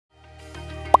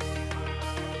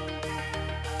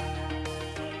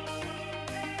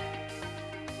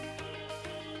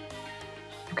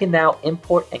You can now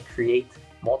import and create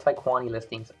multi-quantity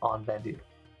listings on Vendoo.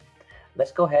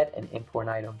 Let's go ahead and import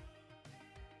an item.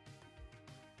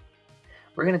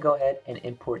 We're going to go ahead and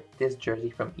import this jersey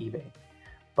from eBay.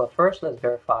 But first, let's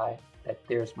verify that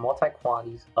there's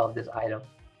multi-quantities of this item.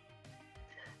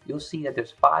 You'll see that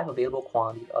there's 5 available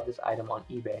quantities of this item on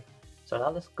eBay. So now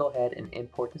let's go ahead and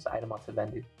import this item onto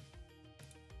Vendoo.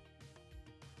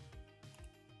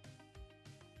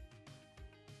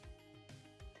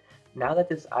 Now that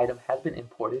this item has been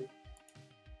imported,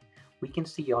 we can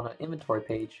see on our inventory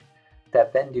page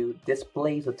that Vendoo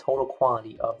displays the total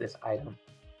quantity of this item.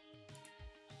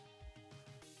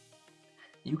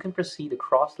 You can proceed to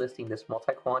cross-listing this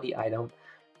multi-quantity item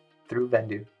through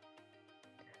Vendoo.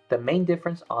 The main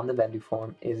difference on the Vendoo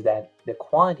form is that the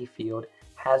quantity field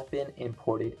has been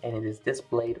imported and it is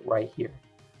displayed right here.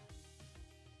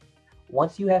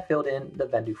 Once you have filled in the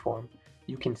Vendoo form,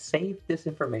 you can save this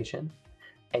information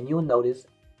and you'll notice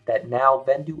that now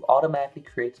Vendoo automatically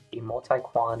creates a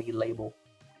multi-quantity label.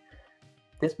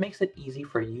 This makes it easy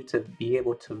for you to be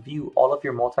able to view all of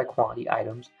your multi-quantity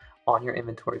items on your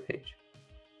inventory page.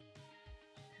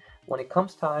 When it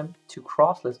comes time to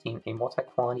cross-listing a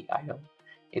multi-quantity item,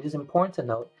 it is important to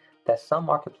note that some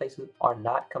marketplaces are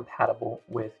not compatible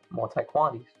with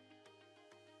multi-quantities.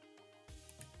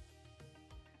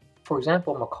 For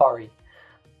example, Mercari.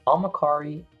 On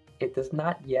Mercari, it does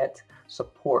not yet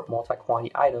support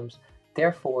multi-quantity items,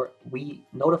 therefore we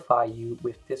notify you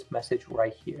with this message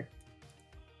right here.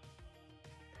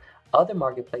 Other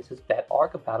marketplaces that are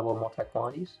compatible with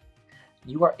multi-quantities,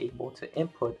 you are able to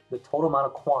input the total amount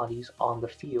of quantities on the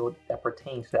field that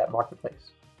pertains to that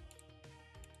marketplace.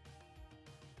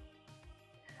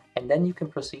 And then you can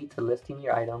proceed to listing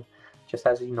your item just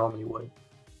as you normally would.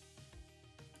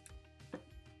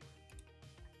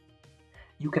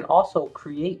 You can also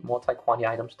create multi-quantity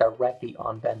items directly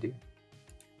on Vendoo.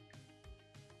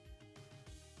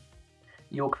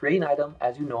 You will create an item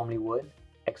as you normally would,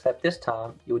 except this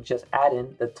time you will just add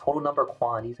in the total number of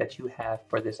quantities that you have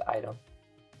for this item.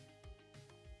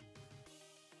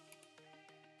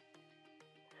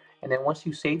 And then once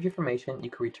you save your information,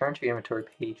 you can return to your inventory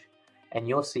page and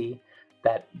you'll see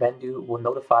that Vendoo will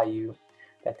notify you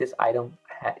that this item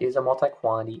is a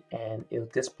multi-quantity and it'll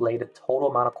display the total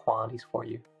amount of quantities for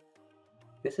you.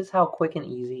 This is how quick and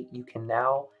easy you can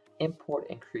now import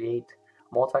and create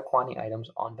multi-quantity items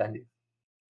on Vendoo.